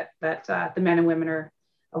work that the men and women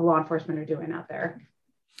of law enforcement are doing out there.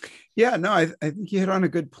 Yeah, no, I think you hit on a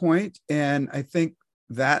good point. And I think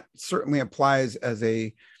that certainly applies as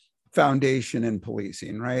a foundation in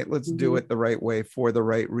policing, right? Let's do it the right way for the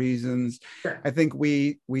right reasons. Sure. I think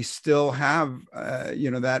we still have,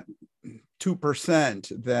 that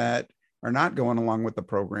 2% that are not going along with the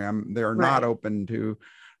program. They're not open to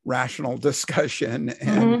rational discussion.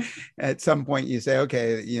 And at some point you say,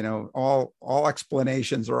 okay, all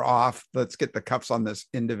explanations are off. Let's get the cuffs on this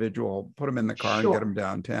individual, put them in the car and get them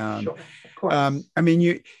downtown. Sure. Of course. I mean,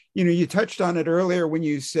 you touched on it earlier when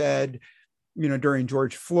you said, during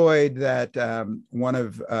George Floyd that one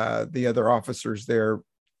of the other officers there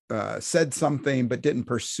said something, but didn't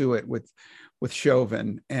pursue it with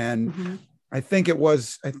Chauvin. And I think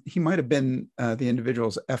he might've been the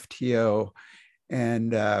individual's FTO.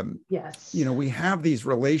 And, yes, we have these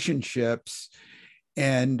relationships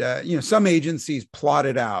and, some agencies plot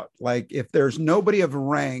it out. Like if there's nobody of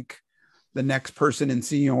rank, the next person in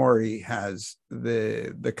seniority has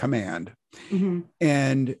the command.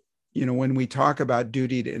 And, when we talk about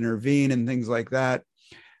duty to intervene and things like that,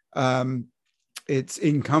 it's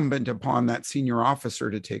incumbent upon that senior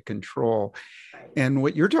officer to take control. And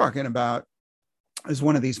what you're talking about is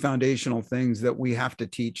one of these foundational things that we have to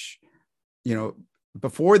teach,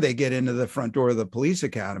 before they get into the front door of the police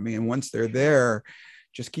academy. And once they're there,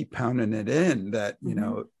 just keep pounding it in that,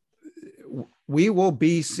 we will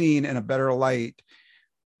be seen in a better light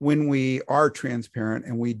when we are transparent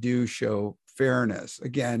and we do show fairness.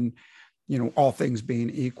 Again, all things being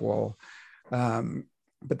equal.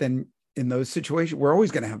 But then in those situations, we're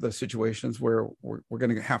always going to have those situations where we're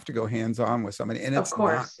going to have to go hands-on with somebody. And it's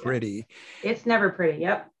not pretty. It's never pretty.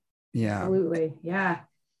 Yep. Yeah. Absolutely. Yeah.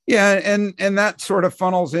 Yeah. And that sort of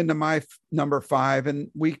funnels into my number 5.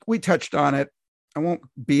 And we touched on it. I won't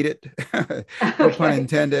beat it. No pun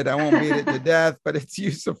intended. I won't beat it to death, but it's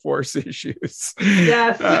use of force issues.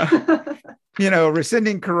 Yes.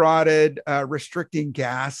 Rescinding carotid, restricting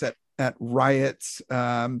gas at riots.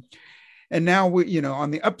 And now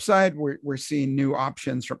on the upside, we're seeing new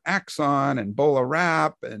options from Axon and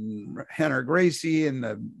BolaWrap and Henner Gracie and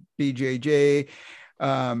the BJJ.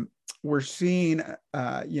 We're seeing,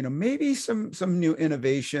 maybe some new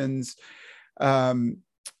innovations.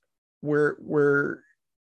 Where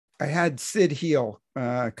I had Sid Heal,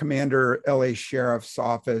 Commander LA Sheriff's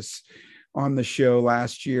Office, on the show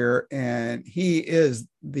last year, and he is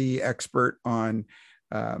the expert on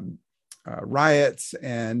riots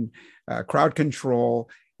and crowd control.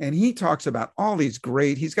 And he talks about all these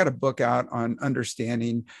he's got a book out on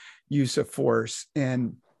understanding use of force.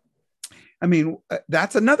 And I mean,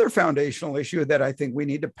 that's another foundational issue that I think we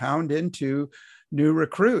need to pound into new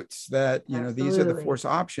recruits, that, these are the force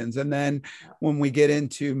options. And then when we get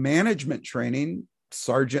into management training,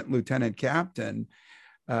 sergeant, lieutenant, captain,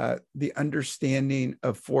 the understanding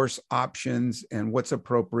of force options and what's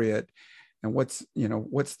appropriate and what's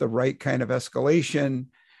the right kind of escalation.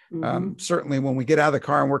 Certainly when we get out of the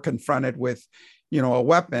car and we're confronted with, a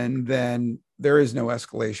weapon, then there is no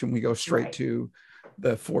escalation. We go straight to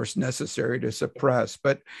the force necessary to suppress.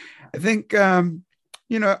 But I think,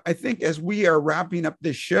 I think as we are wrapping up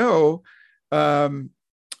this show,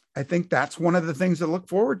 I think that's one of the things to look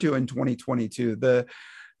forward to in 2022,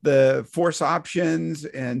 the force options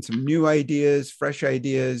and some new ideas, fresh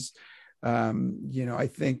ideas. I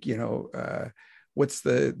think, what's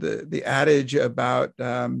the adage about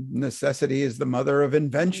necessity is the mother of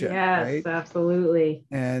invention. Yes, right? Absolutely.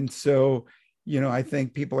 And so, I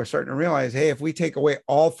think people are starting to realize, hey, if we take away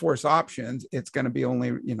all force options, it's going to be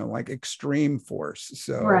only, like extreme force.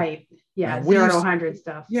 So, right. Yeah. 0 to 100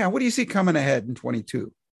 stuff. Yeah. What do you see coming ahead in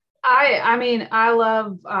 22? I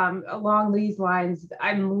love, along these lines,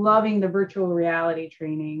 I'm loving the virtual reality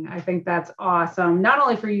training. I think that's awesome. Not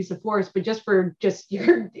only for use of force, but just for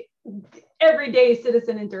your everyday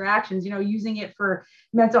citizen interactions, using it for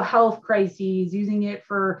mental health crises, using it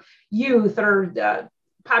for youth or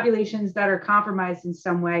populations that are compromised in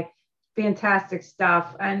some way. Fantastic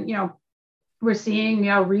stuff. And, we're seeing,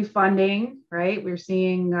 refunding, right? We're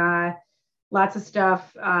seeing lots of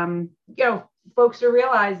stuff. Folks are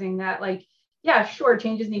realizing that, like, yeah, sure,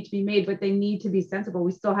 changes need to be made, but they need to be sensible.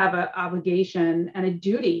 We still have an obligation and a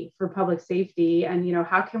duty for public safety. And,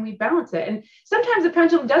 how can we balance it? And sometimes the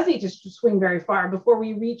pendulum does need to swing very far before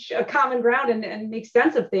we reach a common ground and make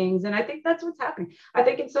sense of things. And I think that's what's happening. I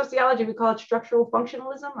think in sociology, we call it structural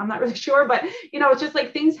functionalism. I'm not really sure, but, it's just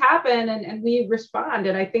like things happen and we respond.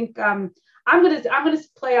 And I think I'm gonna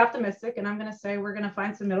play optimistic, and I'm gonna say we're gonna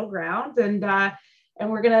find some middle ground, and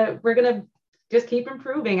we're gonna just keep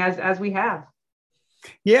improving as we have.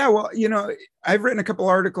 Yeah, well, I've written a couple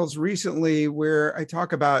articles recently where I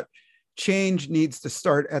talk about change needs to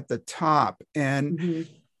start at the top. And,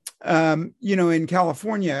 in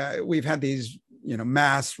California, we've had these,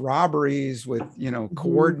 mass robberies with,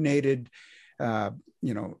 coordinated,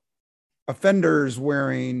 offenders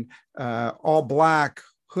wearing all black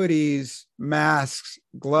hoodies, masks,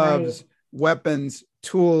 gloves, weapons,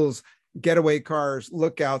 tools, getaway cars,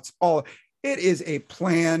 lookouts, all. It is a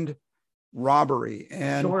planned robbery.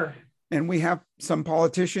 And we have some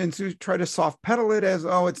politicians who try to soft pedal it as,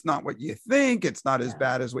 oh, it's not what you think. It's not as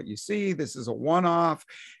bad as what you see. This is a one-off.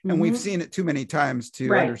 And we've seen it too many times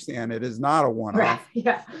to understand it is not a one-off.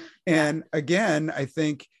 Yeah. And again, I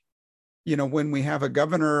think, when we have a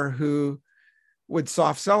governor who would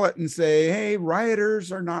soft sell it and say, hey,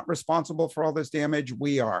 rioters are not responsible for all this damage.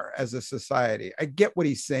 We are as a society. I get what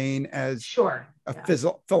he's saying as a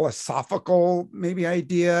philosophical maybe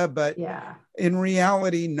idea, but in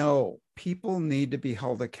reality, no, people need to be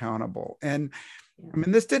held accountable. And I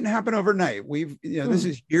mean, this didn't happen overnight. This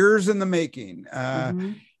is years in the making.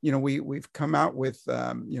 We've come out with,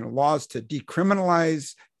 laws to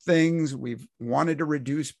decriminalize things. We've wanted to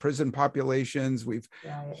reduce prison populations. We've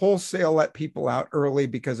wholesale let people out early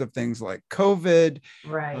because of things like COVID.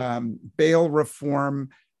 Bail reform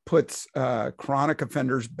puts chronic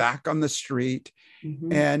offenders back on the street.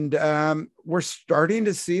 And we're starting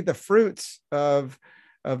to see the fruits of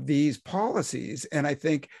these policies. And I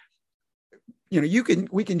think,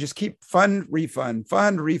 we can just keep fund, refund,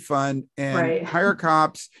 and hire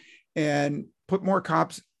cops and put more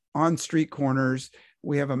cops on street corners.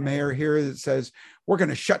 We have a mayor here that says, we're going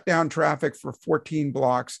to shut down traffic for 14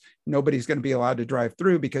 blocks. Nobody's going to be allowed to drive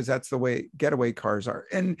through because that's the way getaway cars are.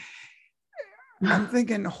 And I'm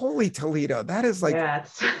thinking, holy Toledo, that is like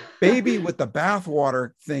baby with the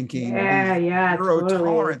bathwater thinking. Zero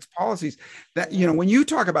tolerance policies that, when you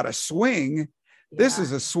talk about a swing, this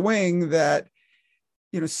is a swing that,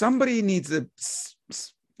 somebody needs to,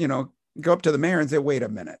 go up to the mayor and say, wait a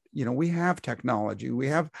minute, we have technology. We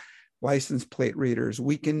have license plate readers.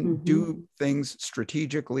 We can do things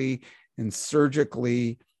strategically and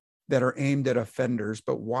surgically that are aimed at offenders,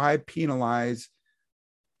 but why penalize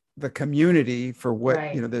the community for what,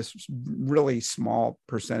 this really small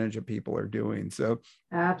percentage of people are doing? So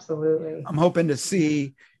absolutely. I'm hoping to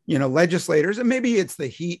see, legislators, and maybe it's the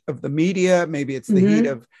heat of the media. Maybe it's the heat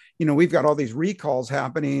of, we've got all these recalls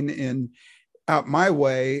happening out my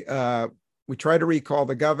way. We tried to recall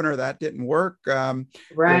the governor. That didn't work. We're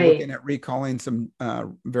looking at recalling some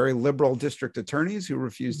very liberal district attorneys who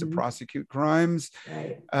refused to prosecute crimes.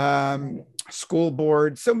 School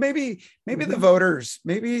board. So maybe the voters,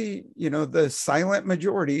 the silent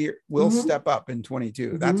majority will step up in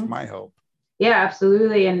 22. That's my hope. Yeah,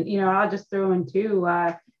 absolutely. And, I'll just throw in too,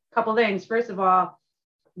 a couple things. First of all,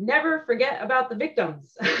 never forget about the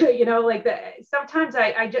victims. Sometimes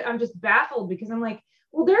I'm just baffled because I'm like,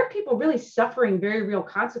 well, there are people really suffering very real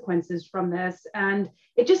consequences from this. And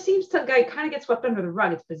it just seems to kind of get swept under the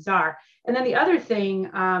rug. It's bizarre. And then the other thing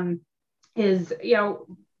is,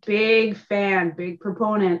 big fan, big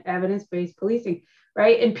proponent, evidence-based policing,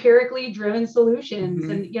 right? Empirically driven solutions.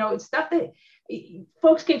 And, it's stuff that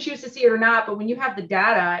folks can choose to see it or not. But when you have the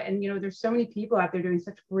data and, there's so many people out there doing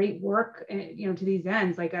such great work, to these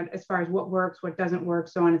ends, like as far as what works, what doesn't work,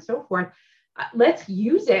 so on and so forth. Let's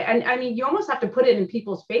use it. And I mean, you almost have to put it in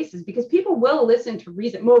people's faces because people will listen to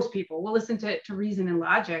reason. Most people will listen to reason and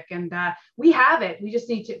logic. And we have it. We just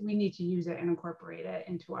need to use it and incorporate it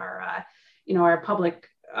into our, our public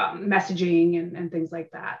messaging and things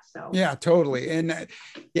like that. So yeah, totally. And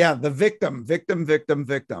the victim.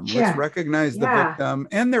 Let's recognize the victim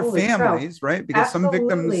and their families, right? Because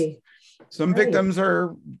some victims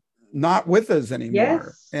are not with us anymore.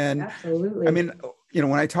 Yes, and absolutely. I mean,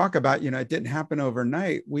 when I talk about, it didn't happen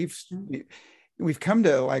overnight, we've come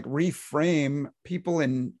to like reframe people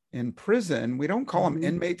in prison. We don't call them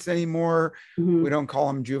inmates anymore. We don't call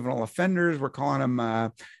them juvenile offenders. We're calling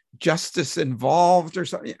them justice involved or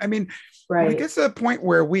something. I mean, when it gets to the point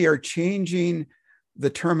where we are changing the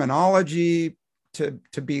terminology to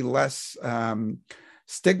be less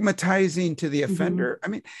stigmatizing to the offender. I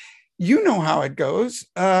mean, you know how it goes.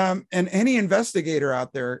 And any investigator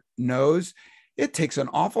out there knows it takes an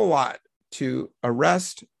awful lot to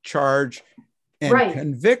arrest, charge, and Right.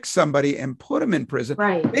 convict somebody and put them in prison.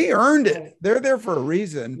 Right. They earned it. Right. They're there for a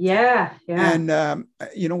reason. Yeah. Yeah. And,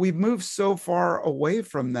 we've moved so far away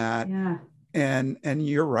from that. Yeah. And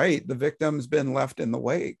you're right. The victim's been left in the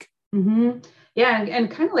wake. Mm-hmm. Yeah. And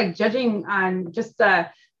kind of like judging on just the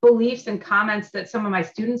beliefs and comments that some of my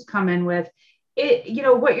students come in with,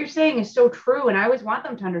 what you're saying is so true. And I always want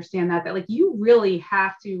them to understand that like you really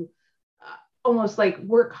have to almost like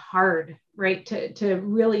work hard, right? To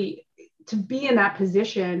really to be in that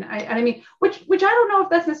position. I mean, which I don't know if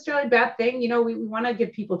that's necessarily a bad thing. We want to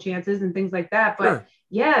give people chances and things like that. But sure.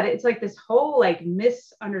 Yeah, it's like this whole like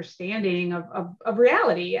misunderstanding of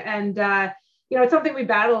reality. And, it's something we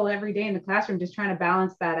battle every day in the classroom, just trying to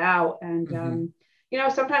balance that out. And,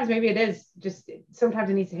 sometimes maybe it is just, sometimes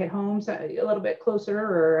it needs to hit home a little bit closer,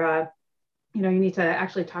 or, you need to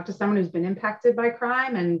actually talk to someone who's been impacted by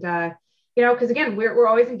crime. And, because again, we're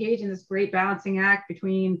always engaged in this great balancing act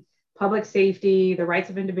between public safety, the rights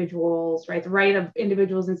of individuals, right? The right of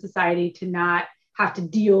individuals in society to not have to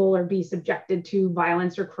deal or be subjected to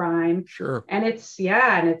violence or crime. Sure. And it's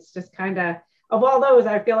just kind of all those,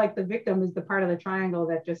 I feel like the victim is the part of the triangle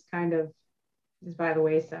that just kind of is by the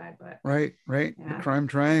wayside. But right. Yeah. The crime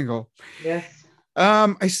triangle. Yes.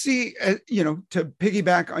 I see, to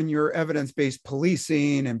piggyback on your evidence-based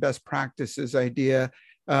policing and best practices idea,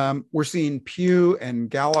 we're seeing Pew and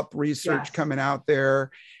Gallup research coming out there.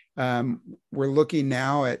 We're looking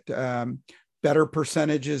now at better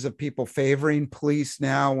percentages of people favoring police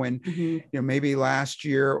now when, maybe last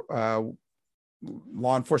year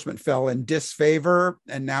law enforcement fell in disfavor.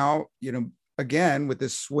 And now, again, with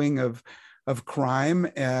this swing of crime,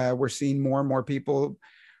 we're seeing more and more people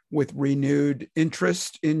with renewed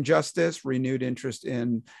interest in justice, renewed interest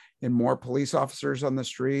in more police officers on the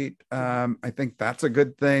street. I think that's a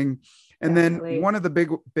good thing. And Definitely. Then one of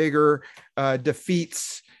the bigger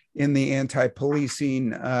defeats in the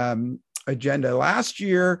anti-policing agenda last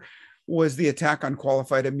year was the attack on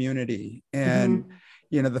qualified immunity. And,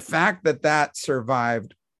 the fact that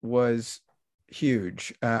survived was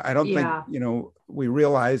huge. I don't think, we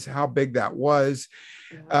realize how big that was.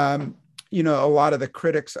 A lot of the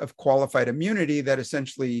critics of qualified immunity that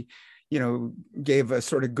essentially, gave a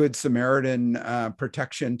sort of good Samaritan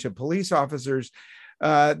protection to police officers.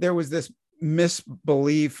 There was this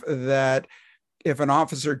misbelief that if an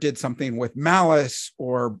officer did something with malice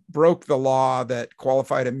or broke the law, that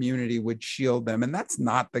qualified immunity would shield them. And that's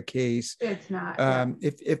not the case. It's not.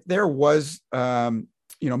 If there was,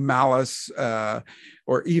 malice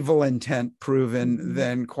or evil intent proven,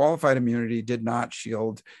 then qualified immunity did not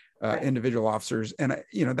shield individual officers. And,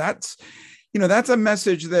 that's a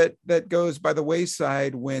message that goes by the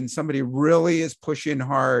wayside when somebody really is pushing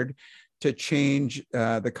hard to change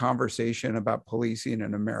the conversation about policing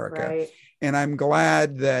in America. Right. And I'm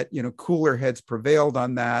glad that, cooler heads prevailed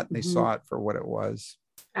on that and they saw it for what it was.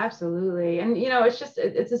 Absolutely. And,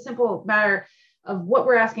 it's a simple matter of what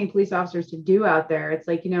we're asking police officers to do out there. It's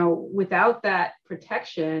like, without that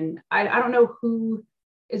protection, I don't know who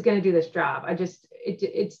is going to do this job.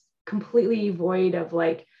 It's completely void of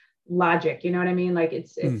like logic. You know what I mean? Like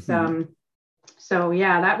it's so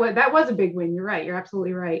yeah, that was a big win. You're right. You're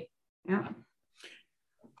absolutely right. Yeah.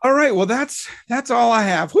 All right. Well, that's all I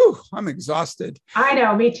have. Whew, I'm exhausted. I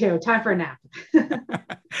know. Me too. Time for a nap.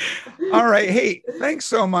 All right. Hey, thanks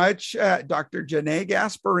so much, Dr. Janae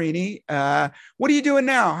Gasparini. What are you doing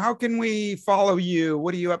now? How can we follow you?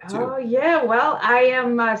 What are you up to? Oh, yeah. Well, I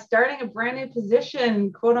am starting a brand new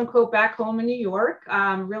position, quote unquote, back home in New York.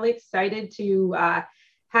 I'm really excited to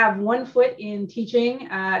have one foot in teaching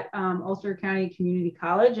at Ulster County Community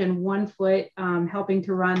College and one foot helping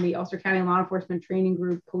to run the Ulster County Law Enforcement Training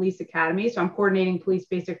Group Police Academy. So I'm coordinating police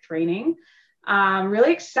basic training.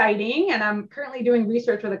 Really exciting. And I'm currently doing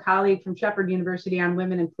research with a colleague from Shepherd University on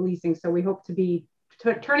women in policing. So we hope to be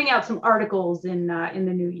turning out some articles in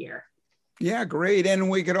the new year. Yeah, great. And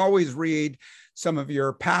we could always read some of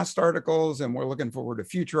your past articles, and we're looking forward to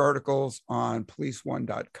future articles on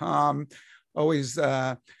policeone.com. Always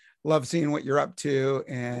love seeing what you're up to,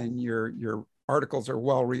 and your articles are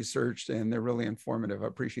well researched and they're really informative. I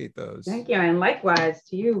appreciate those. Thank you. And likewise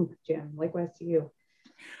to you, Jim. Likewise to you.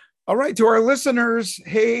 All right, to our listeners,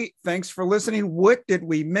 hey, thanks for listening. What did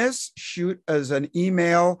we miss? Shoot us an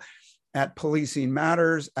email at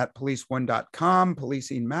policingmatters@policeone.com,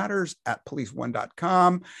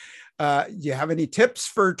 policingmatters@policeone.com. You have any tips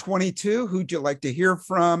for 22? Who'd you like to hear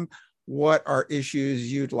from? What are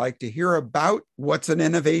issues you'd like to hear about? What's an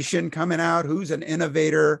innovation coming out? Who's an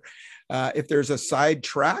innovator? If there's a side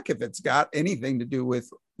track, if it's got anything to do with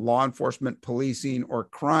law enforcement, policing, or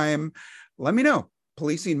crime, let me know.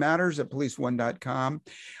 Policing Matters at policeone.com.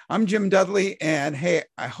 I'm Jim Dudley, and hey,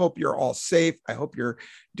 I hope you're all safe. I hope you're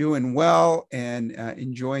doing well and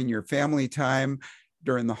enjoying your family time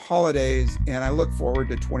during the holidays, and I look forward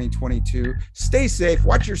to 2022. Stay safe,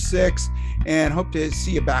 watch your six, and hope to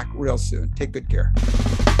see you back real soon. Take good care.